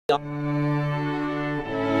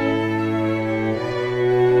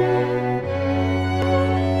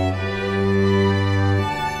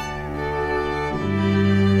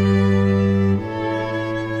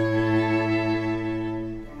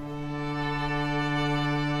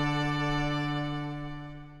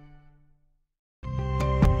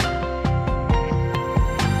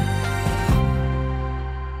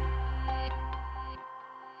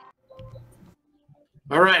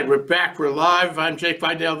All right, we're back. We're live. I'm Jay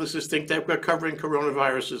Fidell. This is ThinkTech. We're covering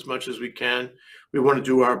coronavirus as much as we can. We want to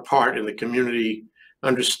do our part in the community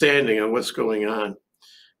understanding of what's going on.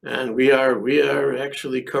 And we are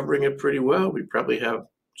actually covering it pretty well. We probably have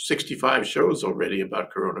 65 shows already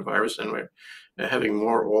about coronavirus, and we're having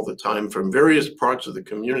more all the time from various parts of the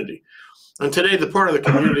community. And today, the part of the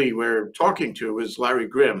community we're talking to is Larry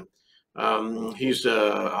Grimm. He's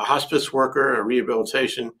a hospice worker, a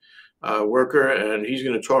rehabilitation worker, and he's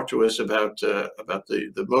going to talk to us about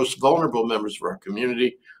the most vulnerable members of our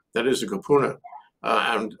community, that is the Kupuna.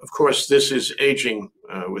 And of course, this is Aging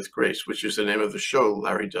with Grace, which is the name of the show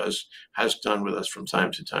Larry has done with us from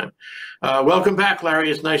time to time. Welcome back, Larry.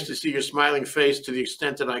 It's nice to see your smiling face to the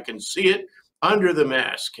extent that I can see it under the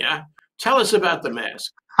mask. Yeah, tell us about the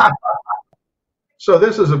mask. So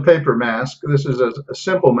this is a paper mask. This is a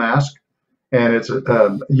simple mask. And it's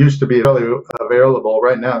used to be available.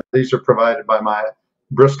 Right now, these are provided by my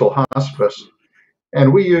Bristol hospice.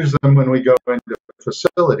 And we use them when we go into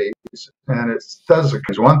facilities. And it does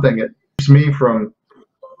one thing. It keeps me from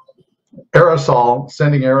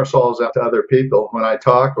sending aerosols out to other people when I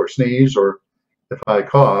talk or sneeze or if I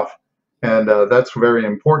cough. And that's very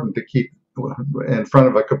important to keep in front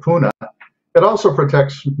of a Kupuna. It also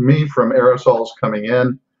protects me from aerosols coming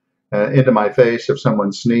into my face if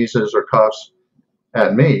someone sneezes or coughs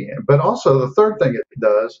at me. But also the third thing it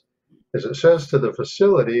does is it says to the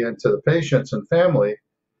facility and to the patients and family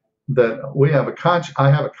that I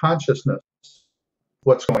have a consciousness of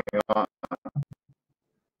what's going on.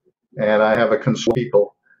 And I have a concern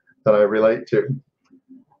people that I relate to.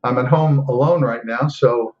 I'm at home alone right now,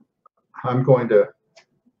 so I'm going to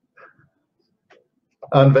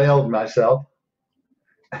unveil myself.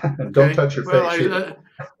 And don't touch your face.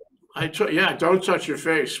 Yeah, don't touch your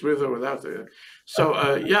face with or without the.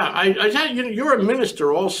 So you're a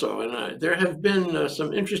minister also, and there have been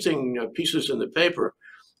some interesting pieces in the paper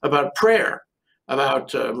about prayer,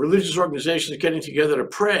 about religious organizations getting together to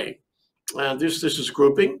pray. This is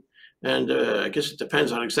grouping, and I guess it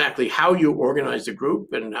depends on exactly how you organize the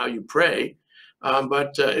group and how you pray,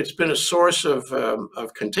 but it's been a source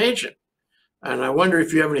of contagion. And I wonder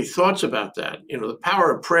if you have any thoughts about that. You know, the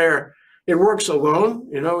power of prayer. It works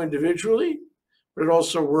alone, individually, but it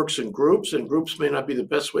also works in groups, and groups may not be the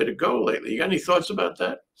best way to go lately. You got any thoughts about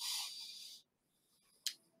that?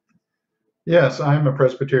 Yes, I'm a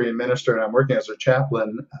Presbyterian minister, and I'm working as a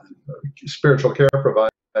chaplain, spiritual care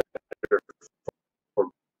provider for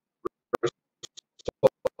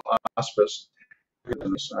hospice.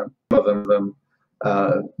 Some of them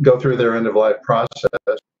go through their end-of-life process,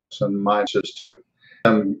 and mine is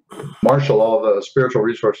marshal all the spiritual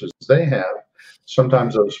resources they have.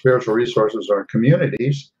 Sometimes those spiritual resources are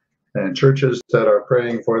communities and churches that are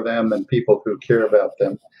praying for them and people who care about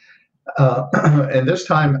them. And this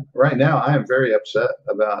time, right now, I am very upset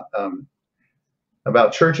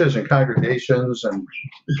about churches and congregations and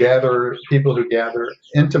people who gather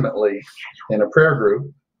intimately in a prayer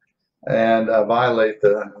group and violate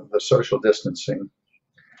the social distancing.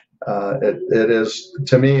 It is,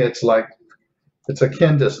 to me, it's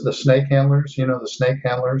akin to the snake handlers, the snake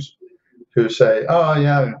handlers who say, oh,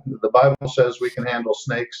 yeah, the Bible says we can handle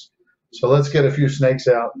snakes, so let's get a few snakes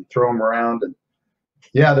out and throw them around. And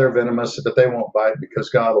yeah, they're venomous, but they won't bite because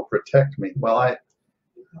God will protect me. Well,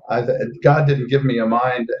 God didn't give me a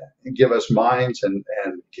mind, give us minds and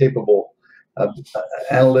capable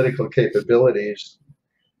analytical capabilities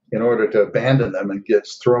in order to abandon them and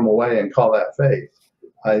throw them away and call that faith.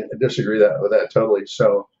 I disagree with that totally.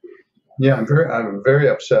 So yeah, I'm very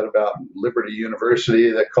upset about Liberty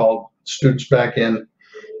University that called students back in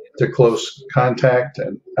to close contact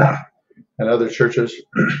and other churches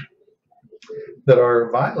that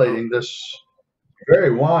are violating this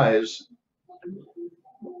very wise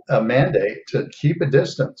mandate to keep a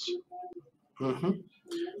distance. Mm-hmm.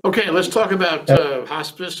 Okay, let's talk about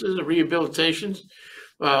hospices and rehabilitations.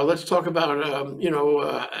 Let's talk about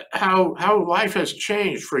how life has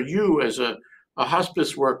changed for you as a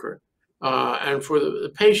hospice worker. And for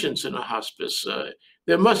the patients in a hospice,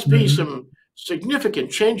 there must be some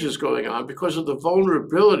significant changes going on because of the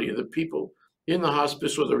vulnerability of the people in the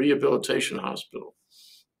hospice or the rehabilitation hospital.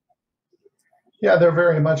 Yeah, there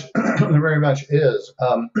very much, there very much is.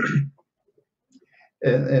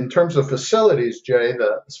 In terms of facilities, Jay,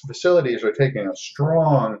 the facilities are taking a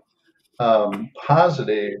strong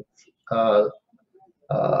positive uh,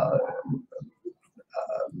 uh,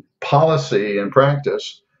 policy and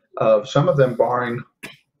practice of some of them barring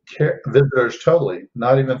visitors totally.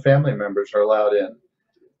 Not even family members are allowed in,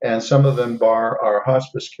 and some of them bar our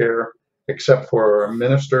hospice care except for a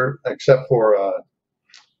minister, except for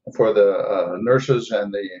the nurses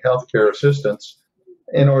and the healthcare assistants,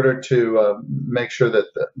 in order to make sure that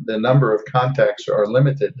the number of contacts are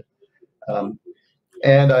limited. Um,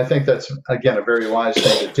 and I think that's, again, a very wise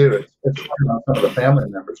thing to do. It's hard on some of the family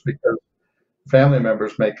members because family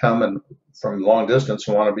members may come and from long distance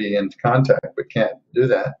and want to be in contact but can't do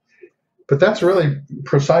that. But that's really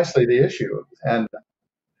precisely the issue. And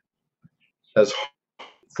as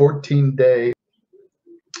 14-day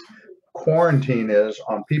quarantine is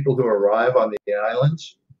on people who arrive on the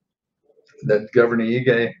islands that Governor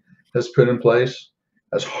Ige has put in place,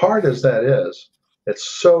 as hard as that is, it's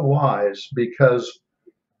so wise because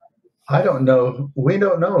we don't know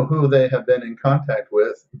who they have been in contact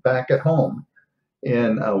with back at home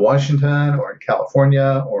in Washington or in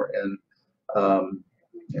California or in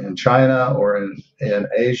China or in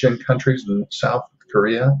Asian countries in South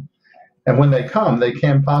Korea. And when they come, they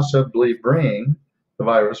can possibly bring the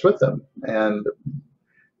virus with them. And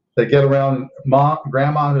they get around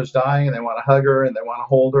grandma who's dying and they want to hug her and they want to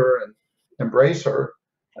hold her and embrace her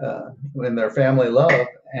in their family love.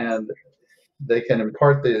 And they can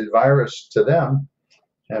impart the virus to them.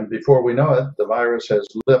 And before we know it, the virus has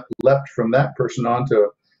leapt from that person onto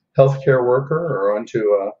a healthcare worker or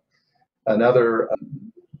onto another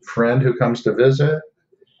friend who comes to visit,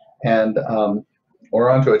 and or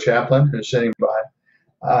onto a chaplain who's sitting by.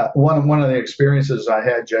 One of the experiences I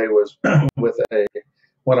had, Jay, was with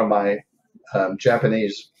one of my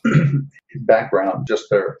Japanese background. Just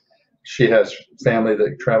there, she has family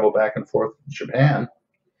that travel back and forth to Japan,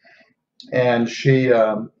 and she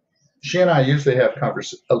and I usually have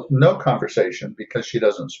no conversation because she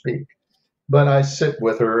doesn't speak. But I sit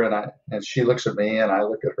with her, and she looks at me, and I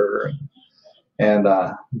look at her, and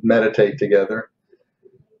meditate together.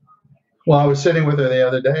 Well, I was sitting with her the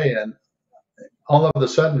other day, and all of a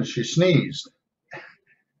sudden she sneezed,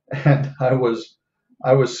 and I was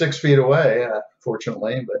 6 feet away,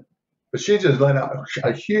 fortunately, but she just let out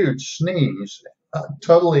a huge sneeze,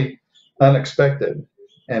 totally unexpected,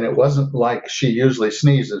 and it wasn't like she usually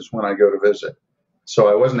sneezes when I go to visit, so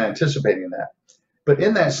I wasn't anticipating that. But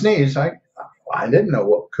in that sneeze, I didn't know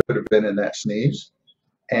what could have been in that sneeze,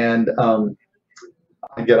 and I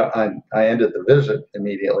ended the visit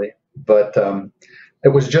immediately. But it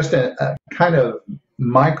was just a kind of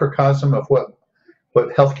microcosm of what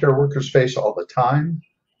healthcare workers face all the time,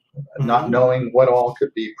 not knowing what all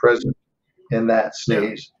could be present in that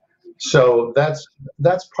sneeze. Yeah. So that's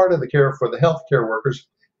part of the care for the healthcare workers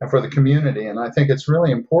and for the community, and I think it's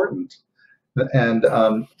really important. And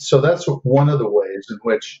so that's one of the ways in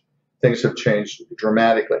which things have changed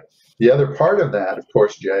dramatically. The other part of that, of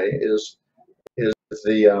course, Jay, is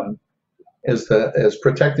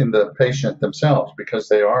protecting the patient themselves, because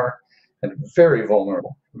they are very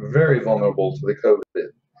vulnerable to the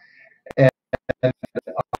COVID. And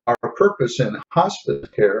our purpose in hospice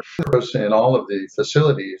care, purpose in all of the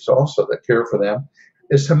facilities also that care for them,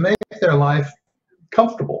 is to make their life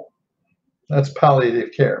comfortable. That's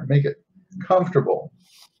palliative care. Make it comfortable,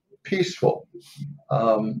 peaceful,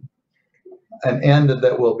 an end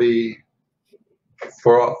that will be,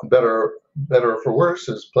 for better or for worse,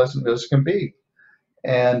 as pleasant as can be.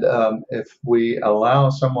 And if we allow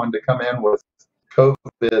someone to come in with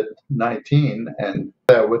COVID-19 and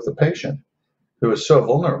with the patient who is so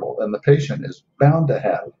vulnerable, then the patient is bound to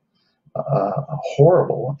have a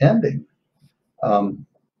horrible ending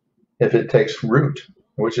if it takes root,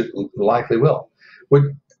 which it likely will.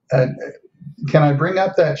 Can I bring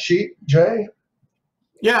up that sheet, Jay?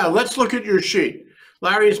 Yeah, let's look at your sheet.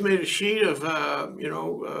 Larry's made a sheet of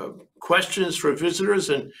questions for visitors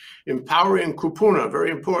and empowering Kupuna, very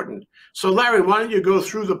important. So Larry, why don't you go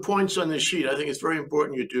through the points on the sheet? I think it's very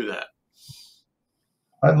important you do that.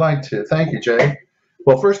 I'd like to. Thank you, Jay.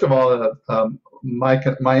 Well, first of all,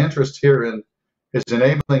 my interest here is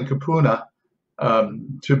enabling Kupuna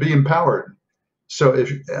to be empowered. So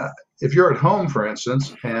if you're at home, for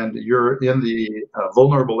instance, and you're in the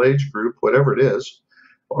vulnerable age group, whatever it is,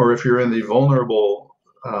 or if you're in the vulnerable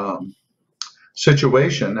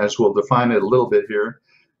situation, as we'll define it a little bit here,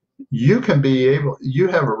 you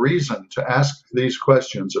have a reason to ask these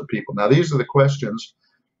questions of people. Now, these are the questions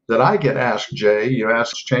that I get asked, Jay. You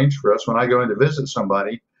ask change for us when I go in to visit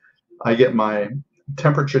somebody. I get my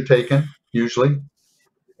temperature taken usually,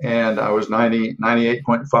 and I was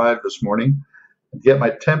 98.5 this morning. I get my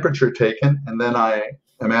temperature taken, and then I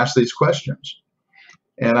am asked these questions.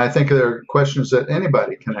 And I think they're questions that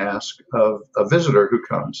anybody can ask of a visitor who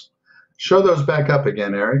comes. Show those back up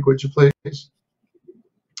again, Eric, would you please?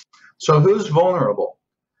 So who's vulnerable?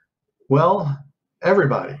 Well,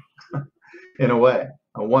 everybody, in a way.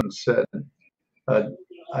 One said,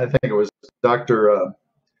 I think it was Dr.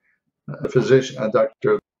 The physician on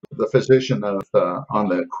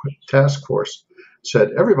the task force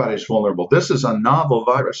said, everybody's vulnerable. This is a novel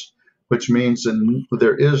virus, which means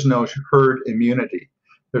there is no herd immunity.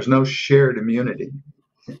 There's no shared immunity.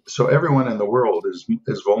 So everyone in the world is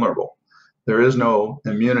vulnerable. There is no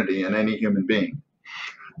immunity in any human being.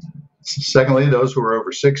 Secondly, those who are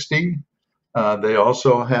over 60, they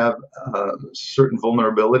also have certain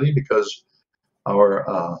vulnerability because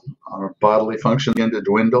our bodily function begin to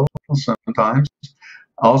dwindle sometimes.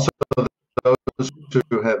 Also, those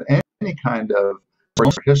who have any kind of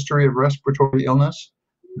history of respiratory illness,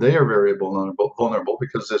 they are very vulnerable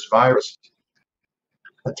because this virus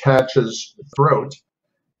attaches the throat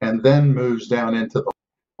and then moves down into the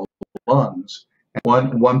lungs.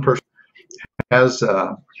 And one person has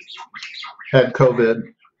had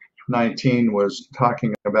COVID-19, was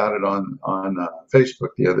talking about it on Facebook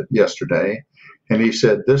yesterday, and he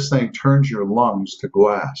said this thing turns your lungs to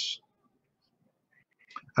glass.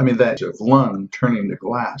 I mean, that of lung turning to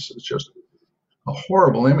glass is just a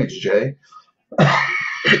horrible image, Jay.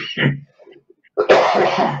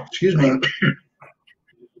 Excuse me.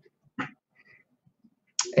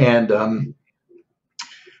 And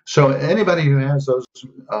so anybody who has those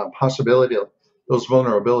those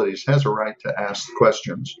vulnerabilities has a right to ask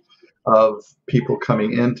questions of people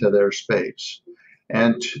coming into their space,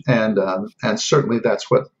 and certainly that's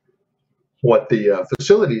what the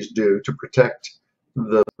facilities do to protect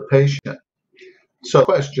the patient. So the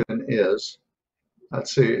question is,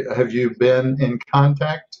 let's see, have you been in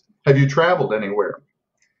contact? Have you traveled anywhere?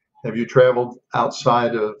 Have you traveled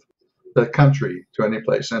outside of the country to any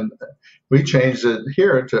place? And we changed it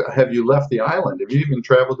here to, have you left the island? Have you even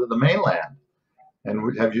traveled to the mainland?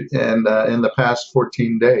 And have you, and in the past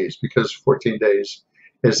 14 days, because 14 days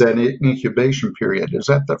is that incubation period. Is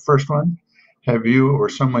that the first one? Have you or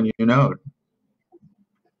someone you know?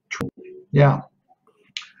 Yeah.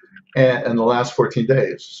 And in the last 14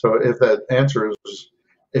 days. So if that answer is,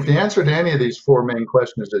 if the answer to any of these four main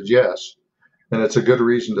questions is yes, then it's a good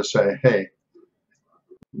reason to say, hey,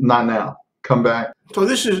 not now, come back. So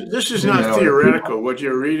this is not theoretical, what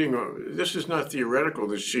you're reading. This is not theoretical,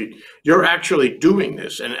 this sheet. You're actually doing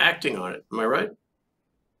this and acting on it. Am I right?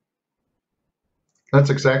 That's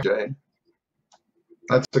exactly,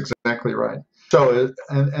 that's exactly right. So,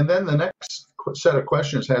 and then the next set of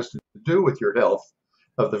questions has to do with your health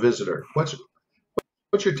of the visitor. What's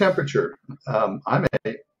your temperature? Who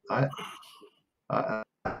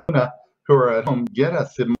are at home, get a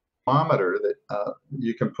thermometer that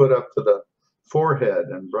you can put up to the forehead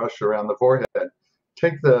and brush around the forehead.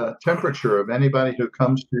 Take the temperature of anybody who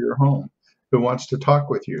comes to your home who wants to talk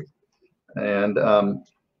with you, and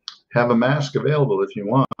have a mask available if you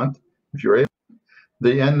want, if you're able.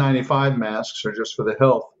 The N95 masks are just for the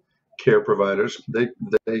health care providers.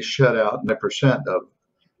 They shut out 9%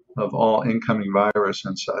 of all incoming virus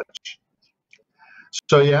and such.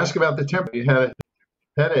 So you ask about the temperature. You had a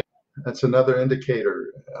headache. That's another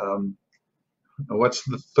indicator. What's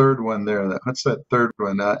the third one there? What's that third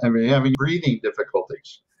one? I mean, having breathing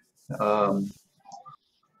difficulties.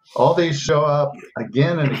 All these show up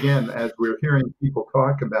again and again as we're hearing people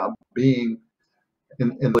talk about being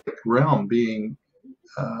in the realm, being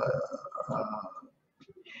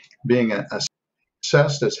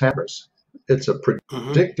assessed as hazardous. It's a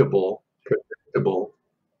predictable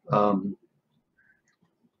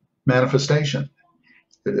manifestation.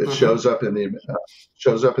 It shows up in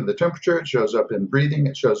the temperature. It shows up in breathing.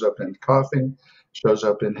 It shows up in coughing. It shows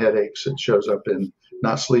up in headaches. It shows up in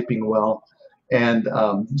not sleeping well. And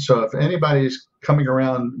so if anybody's coming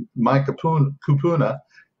around my Kupuna,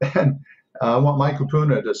 and I want my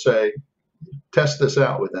Kupuna to say, test this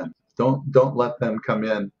out with them. Don't let them come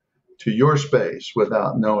in to your space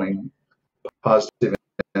without knowing positive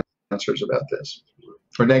answers about this,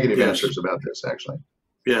 or negative answers about this, actually.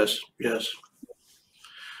 Yes, yes.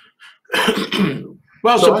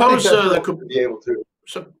 Well, so suppose be able to.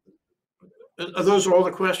 So, are those all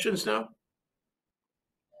the questions now?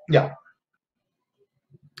 Yeah.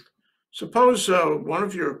 Suppose one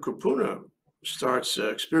of your Kupuna starts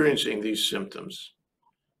experiencing these symptoms.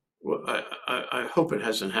 Well, I hope it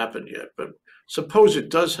hasn't happened yet, but suppose it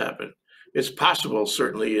does happen. it's possible,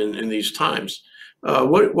 certainly in these times.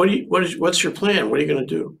 What's your plan? What are you going to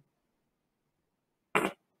do?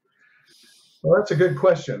 Well, that's a good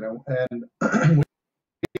question, and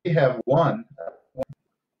we have one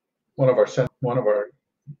of our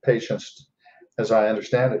patients, as I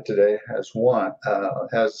understand it today, has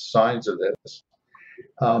signs of this.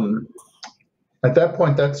 At that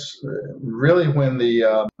point, that's really when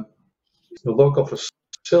the local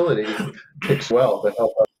facility takes well to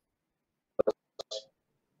help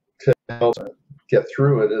get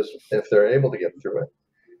through it, as if they're able to get through it.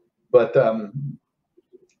 But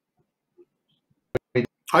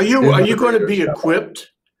are you going to be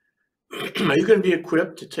equipped? Are you going to be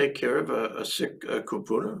equipped to take care of a sick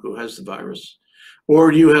kupuna who has the virus?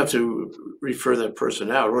 Or do you have to refer that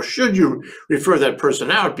person out? Or should you refer that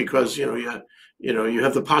person out because you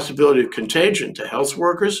have the possibility of contagion to health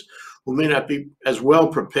workers who may not be as well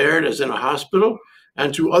prepared as in a hospital,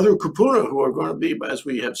 and to other kupuna who are going to be, as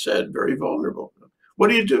we have said, very vulnerable? What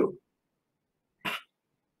do you do?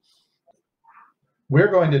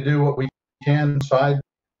 We're going to do what we can inside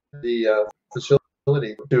the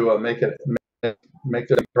facility to make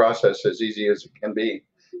the process as easy as it can be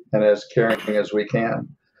and as caring as we can.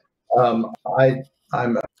 I'm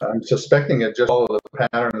suspecting it just follow the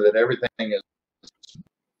pattern that everything is,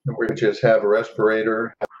 which is have a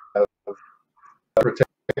respirator, have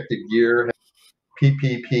protective gear,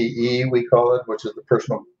 PPE we call it, which is the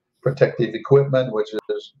personal protective equipment, which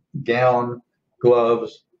is gown,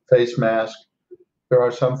 gloves, face mask. There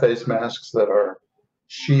are some face masks that are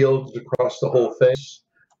shields across the whole face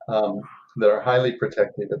that are highly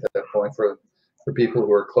protective at that point for people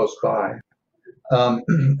who are close by.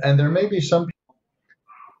 And there may be some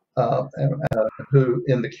who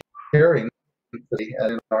in the caring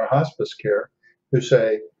and in our hospice care who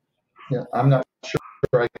say, I'm not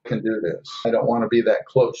sure I can do this. I don't want to be that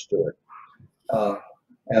close to it.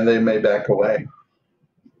 And they may back away.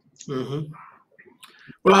 Mm-hmm.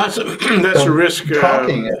 Well, that's a risk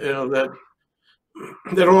that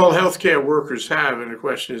all healthcare workers have, and the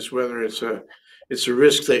question is whether it's a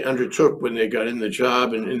risk they undertook when they got in the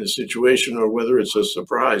job and in the situation, or whether it's a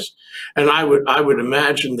surprise. And I would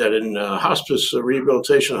imagine that in hospice,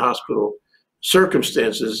 rehabilitation hospital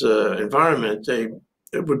circumstances, environment, it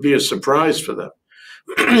would be a surprise for them.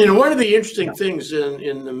 One of the interesting things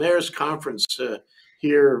in the mayor's conference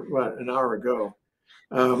here, an hour ago,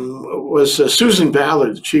 was Susan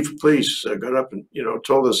Ballard, the chief of police, got up and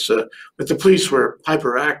told us that the police were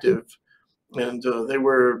hyperactive, and they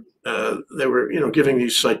were giving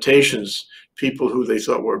these citations, people who they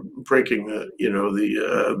thought were breaking the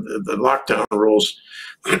lockdown rules.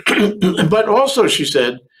 But also, she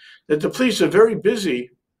said that the police are very busy.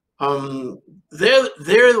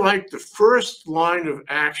 They're like the first line of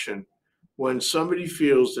action when somebody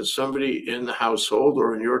feels that somebody in the household,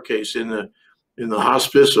 or in your case in the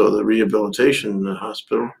hospice or the rehabilitation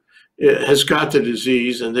hospital, has got the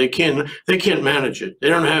disease, and they can't manage it. They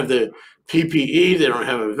don't have the PPE. They don't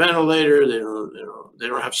have a ventilator. They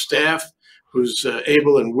don't have staff who's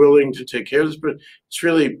able and willing to take care of this. But it's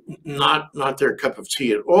really not their cup of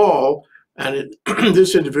tea at all. And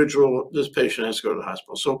this patient has to go to the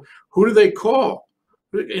hospital. So who do they call?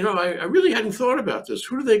 I really hadn't thought about this.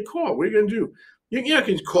 Who do they call? What are you going to do? You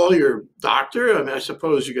can call your doctor. I mean, I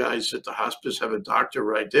suppose you guys at the hospice have a doctor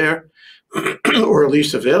right there, or at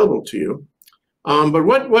least available to you. But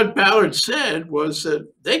what Ballard said was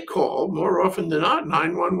that they call more often than not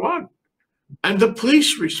 911, and the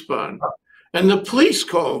police respond, and the police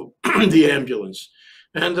call the ambulance,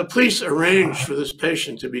 and the police arrange for this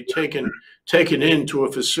patient to be taken into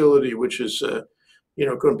a facility which is going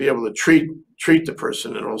to be able to treat the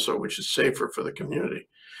person, and also which is safer for the community.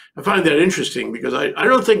 I find that interesting because I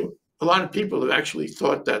don't think a lot of people have actually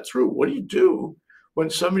thought that through. What do you do when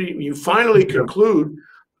you finally conclude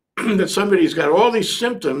that somebody's got all these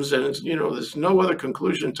symptoms and there's no other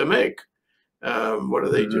conclusion to make? What do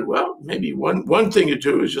they do? Well, maybe one thing to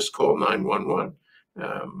do is just call 911.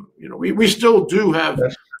 We still do have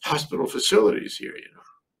hospital facilities here.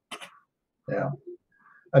 Yeah.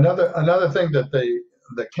 Another thing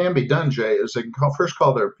that can be done, Jay, is they can first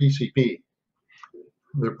call their PCP,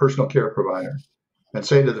 their personal care provider, and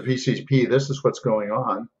say to the PCP, this is what's going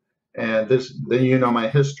on, and then my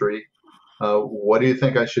history. What do you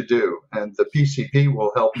think I should do? And the PCP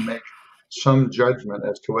will help make some judgment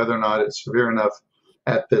as to whether or not it's severe enough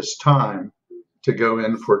at this time to go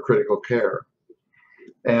in for critical care.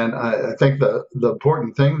 And I think the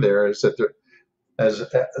important thing there is that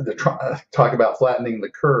talk about flattening the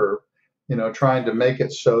curve, trying to make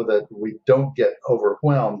it so that we don't get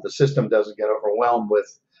overwhelmed. The system doesn't get overwhelmed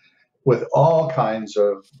with all kinds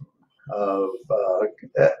of of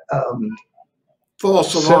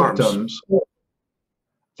False alarms. symptoms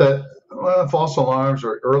that, well, false alarms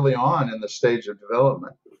are early on in the stage of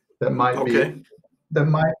development that might be Okay.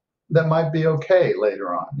 that might be okay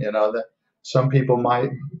later on. You know, that some people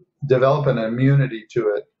might develop an immunity to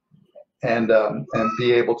it and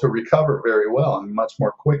be able to recover very well and much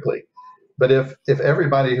more quickly. But if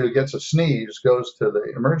everybody who gets a sneeze goes to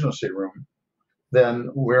the emergency room, then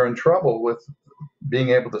we're in trouble with being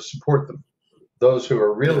able to support those who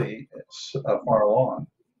are really far along.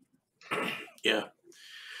 Yeah.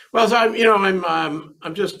 Well, so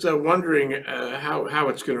I'm just wondering how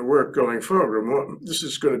it's going to work going forward. This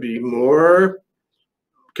is going to be more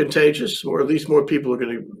contagious, or at least more people are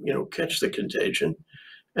going to, catch the contagion,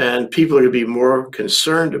 and people are going to be more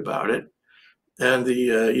concerned about it. And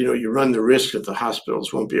you run the risk that the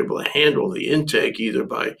hospitals won't be able to handle the intake either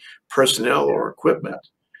by personnel or equipment.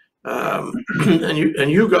 And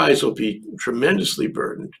you guys will be tremendously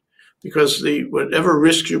burdened because whatever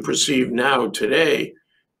risk you perceive now today,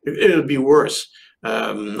 it'll be worse.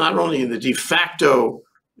 Not only in the de facto,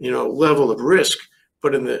 level of risk,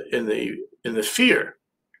 but in the fear,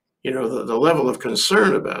 the level of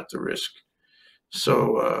concern about the risk.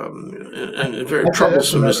 So and very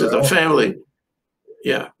troublesome is that the family.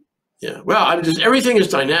 Yeah. Well, everything is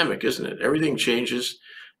dynamic, isn't it? Everything changes,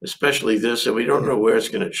 especially this, and we don't know where it's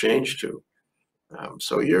going to change to.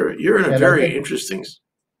 So you're in a very interesting.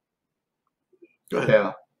 Go ahead.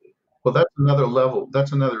 Yeah. Well, that's another level.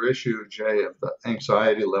 That's another issue, Jay, of the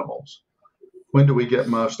anxiety levels. When do we get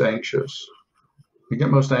most anxious? We get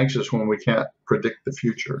most anxious when we can't predict the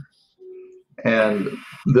future. And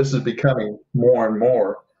this is becoming more and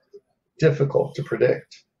more difficult to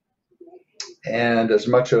predict. And as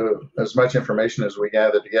much information as we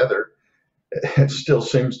gather together, it still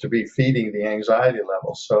seems to be feeding the anxiety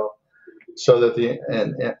levels. So that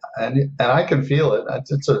and I can feel it.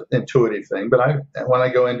 It's an intuitive thing. But when I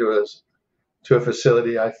go into a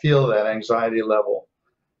facility, I feel that anxiety level,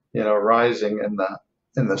 rising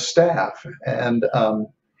in the staff, and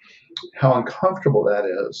how uncomfortable that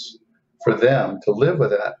is for them to live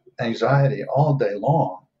with that anxiety all day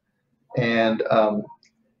long. And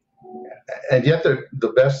yet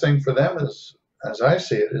the best thing for them is, as I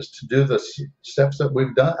see it, is to do the steps that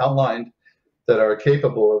we've outlined that are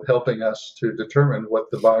capable of helping us to determine what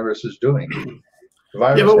the virus is doing.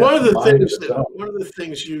 Yeah, but one of the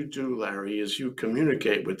things you do, Larry, is you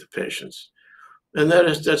communicate with the patients, and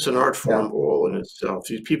that's an art form all in itself.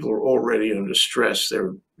 These people are already under stress.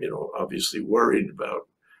 They're obviously worried about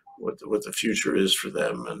what the future is for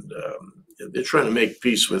them, and they're trying to make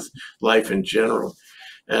peace with life in general.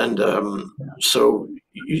 And so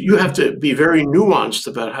you have to be very nuanced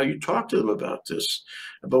about how you talk to them about this,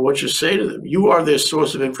 about what you say to them. You are their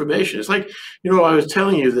source of information. It's like, I was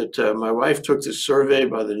telling you that my wife took this survey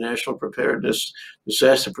by the National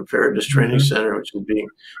Disaster Preparedness Training Center, which is being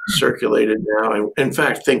circulated now. And in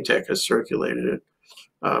fact, ThinkTech has circulated it.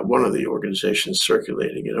 One of the organizations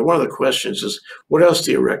circulating it. And one of the questions is, what else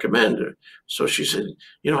do you recommend? So she said,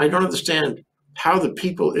 I don't understand how the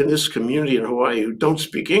people in this community in Hawaii who don't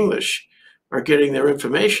speak English are getting their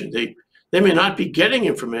information. They may not be getting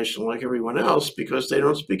information like everyone else because they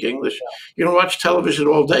don't speak English. You don't watch television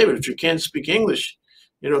all day, but if you can't speak English,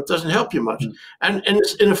 it doesn't help you much. And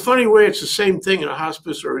it's, in a funny way, it's the same thing in a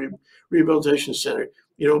hospice or a rehabilitation center.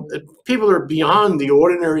 People are beyond the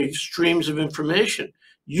ordinary streams of information.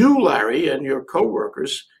 You, Larry, and your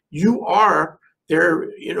coworkers, you are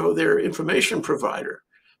their information provider.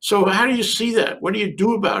 So how do you see that? What do you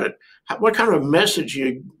do about it? What kind of message do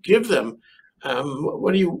you give them?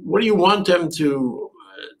 What do you want them to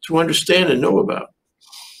understand and know about?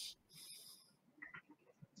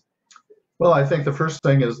 Well, I think the first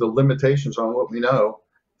thing is the limitations on what we know,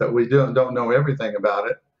 that we don't know everything about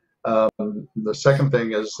it. The second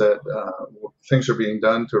thing is that things are being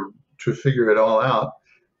done to figure it all out,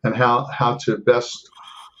 and how to best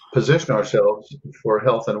position ourselves for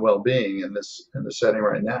health and well-being in the setting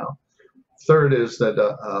right now. Third is that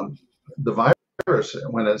the virus,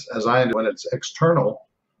 when it's external,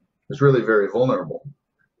 is really very vulnerable.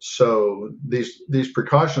 So these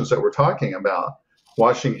precautions that we're talking about,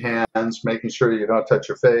 washing hands, making sure you don't touch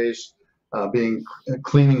your face,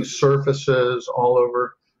 cleaning surfaces all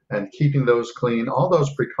over and keeping those clean, all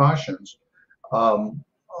those precautions,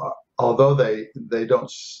 although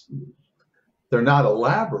they're not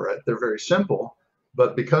elaborate, they're very simple,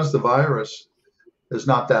 but because the virus is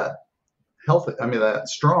not that healthy, that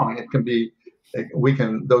strong,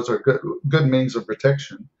 those are good means of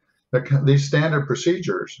protection. These standard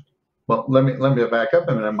procedures, well, let me back up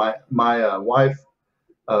a minute. My wife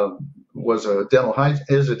was a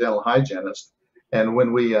is a dental hygienist, and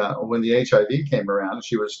when the HIV came around,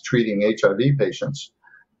 she was treating HIV patients,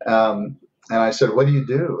 and I said, "What do you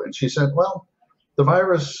do?" And she said, "Well, the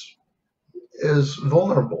virus is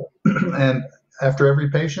vulnerable, and after every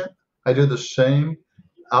patient, I do the same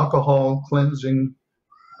alcohol cleansing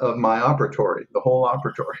of my operatory, the whole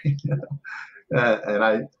operatory." And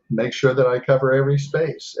I make sure that I cover every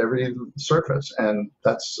space, every surface, and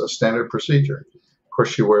that's a standard procedure. Of course,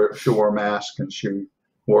 she wore a mask and she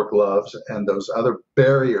wore gloves and those other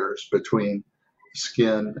barriers between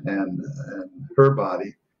skin and her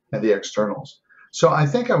body and the externals. So I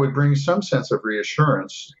think I would bring some sense of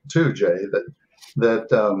reassurance too, Jay, that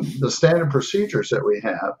the standard procedures that we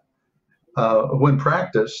have, when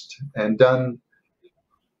practiced and done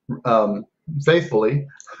faithfully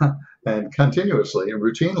and continuously and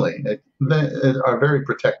routinely, are very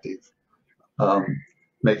protective.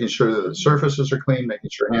 Making sure that the surfaces are clean,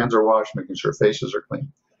 making sure hands are washed, making sure faces are clean,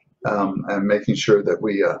 and making sure that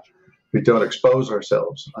we don't expose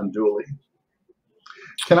ourselves unduly.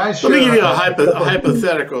 Can I share? Let me give you a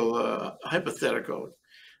hypothetical,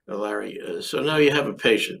 Larry. So now you have a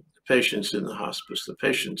patient. The patient's in the hospice. The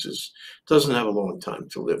patient doesn't have a long time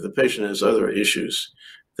to live. The patient has other issues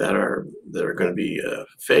that are going to be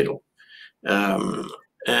fatal,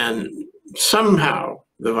 and somehow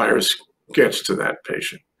the virus gets to that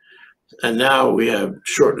patient, and now we have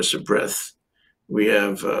shortness of breath. We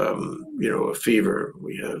have, a fever.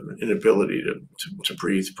 We have an inability to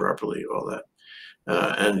breathe properly. All that.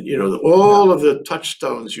 And all of the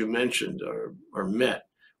touchstones you mentioned are met,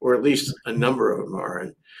 or at least a number of them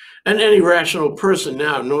are. And any rational person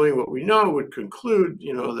now, knowing what we know, would conclude,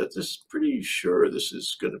 that this is pretty sure this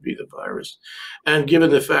is going to be the virus. And given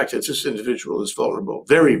the fact that this individual is vulnerable,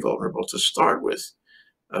 very vulnerable to start with,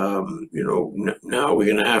 now we're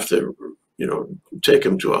going to have to, take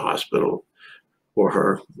him to a hospital or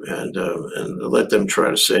her and let them try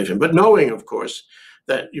to save him. But knowing, of course,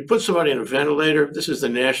 that you put somebody in a ventilator, this is the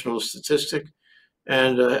national statistic,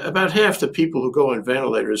 and about half the people who go on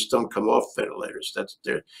ventilators don't come off ventilators.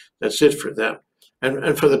 That's it for them.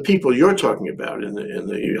 And for the people you're talking about in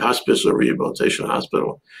the hospice or rehabilitation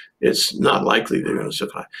hospital, it's not likely they're going to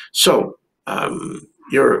survive. So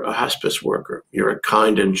you're a hospice worker. You're a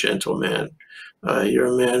kind and gentle man. You're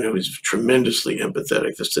a man who is tremendously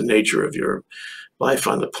empathetic. That's the nature of your life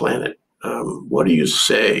on the planet. What do you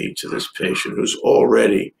say to this patient who's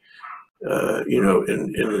already, in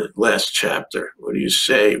the last chapter? What do you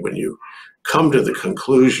say when you come to the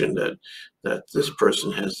conclusion that this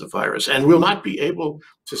person has the virus and will not be able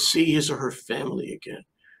to see his or her family again?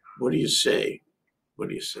 What do you say? What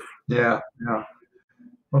do you say? Yeah.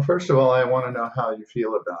 Well, first of all, I want to know how you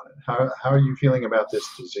feel about it. How are you feeling about this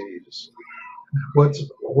disease?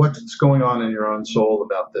 What's going on in your own soul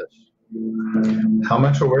about this? How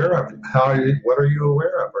much aware of it? What are you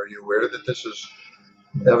aware of? Are you aware that this is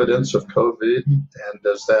evidence of COVID? And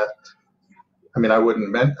does that? I mean, I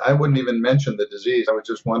wouldn't even mention the disease. I would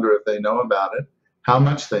just wonder if they know about it, how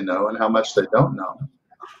much they know, and how much they don't know,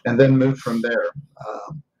 and then move from there.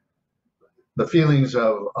 The feelings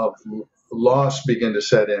of loss begin to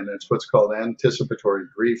set in. It's what's called anticipatory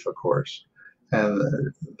grief, of course, and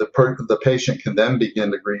the patient can then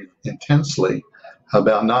begin to grieve intensely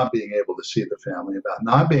about not being able to see the family, about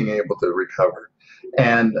not being able to recover.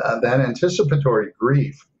 And that anticipatory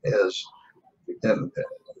grief is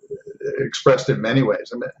expressed in many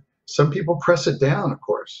ways. I mean, some people press it down, of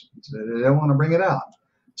course. They don't want to bring it out.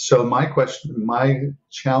 So my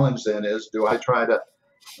challenge then is, do I try to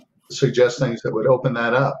suggest things that would open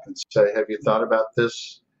that up and say, have you thought about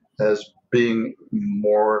this as being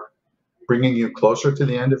bringing you closer to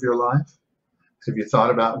the end of your life? Have you thought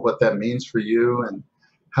about what that means for you, and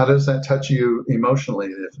how does that touch you emotionally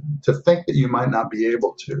to think that you might not be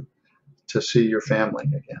able to see your family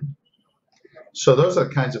again? So those are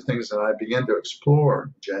the kinds of things that I begin to explore,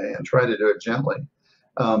 Jay, and try to do it gently.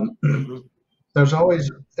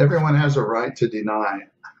 Everyone has a right to deny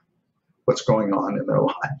what's going on in their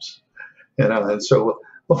lives, and so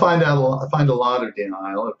we'll find a lot of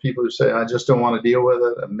denial of people who say, I just don't want to deal with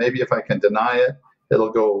it, and maybe if I can deny it, it'll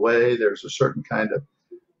go away. There's a certain kind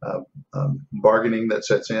of bargaining that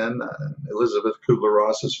sets in. Elizabeth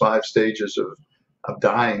Kubler-Ross's 5 stages of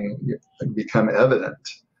dying become evident,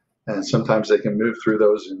 and sometimes they can move through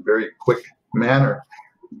those in very quick manner.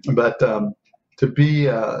 But to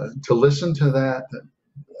listen to that,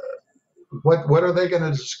 what are they going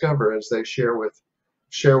to discover as they share with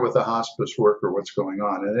a hospice worker what's going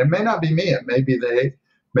on? And it may not be me. It may be the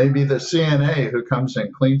CNA who comes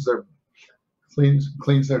and cleans their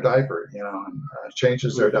diaper, and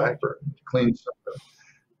changes their diaper, cleans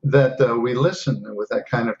that we listen with that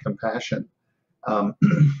kind of compassion, um,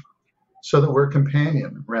 so that we're a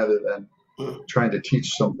companion rather than trying to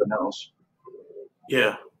teach something else.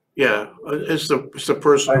 Yeah, yeah. It's the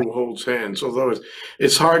person who holds hands. Although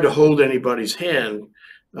it's hard to hold anybody's hand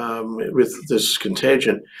with this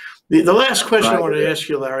contagion. The last question I want to ask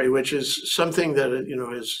you, Larry, which is something that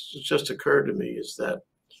has just occurred to me, is that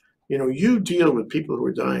you deal with people who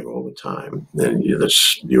are dying all the time, and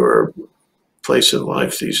that's your place in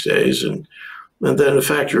life these days, and then the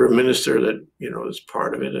fact you're a minister that is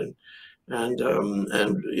part of it, and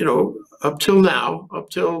up till now, up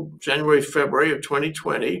till January, February of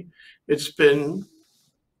 2020, it's been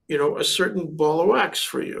a certain ball of wax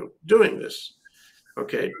for you doing this.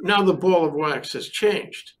 Okay, now the ball of wax has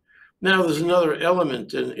changed. Now there's another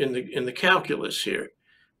element in the calculus here,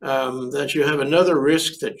 that you have another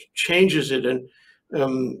risk that changes it, and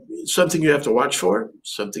something you have to watch for,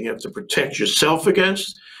 something you have to protect yourself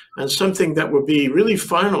against, and something that will be really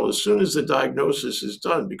final as soon as the diagnosis is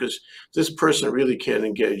done, because this person really can't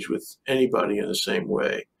engage with anybody in the same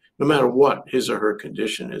way, no matter what his or her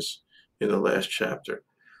condition is in the last chapter.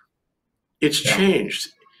 It's changed.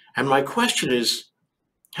 And my question is,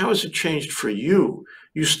 how has it changed for you?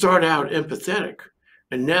 You start out empathetic,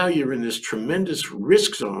 and now you're in this tremendous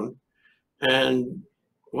risk zone. And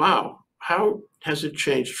wow, how has it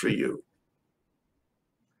changed for you?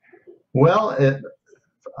 Well, it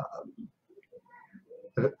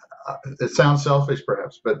sounds selfish,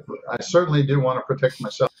 perhaps, but I certainly do want to protect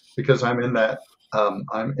myself, because I'm in that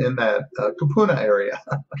Kupuna area.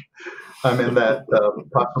 I'm in that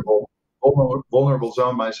possible vulnerable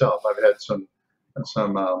zone myself. I've had some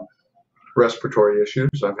respiratory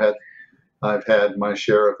issues. I've had my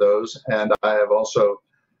share of those, and I have also,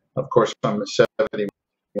 of course, I'm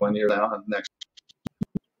 71 years now, next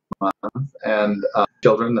month, and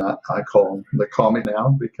children that they call me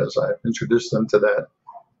now because I've introduced them to that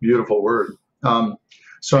beautiful word.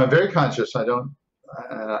 So I'm very conscious. I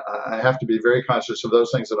have to be very conscious of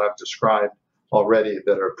those things that I've described already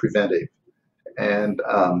that are preventive, and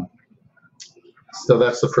so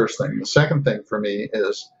that's the first thing. The second thing for me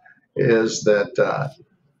is that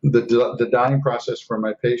the dying process for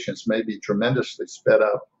my patients may be tremendously sped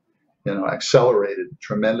up, accelerated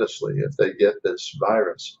tremendously if they get this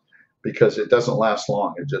virus, because it doesn't last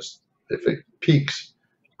long. If it peaks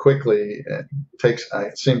quickly,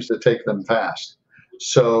 it seems to take them fast.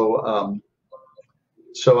 So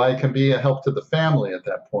I can be a help to the family at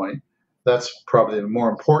that point. That's probably a more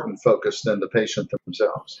important focus than the patient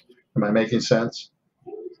themselves. Am I making sense?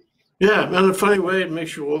 Yeah, in a funny way, it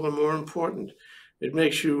makes you all the more important. It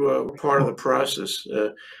makes you part of the process,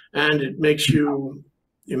 and it makes you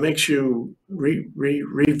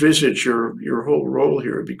revisit your whole role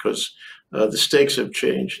here, because the stakes have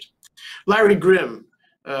changed. Larry Grimm,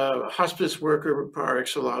 hospice worker par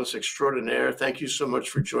excellence extraordinaire. Thank you so much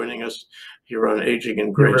for joining us here on Aging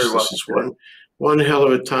in Grace. This is one hell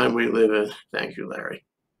of a time we live in. Thank you, Larry.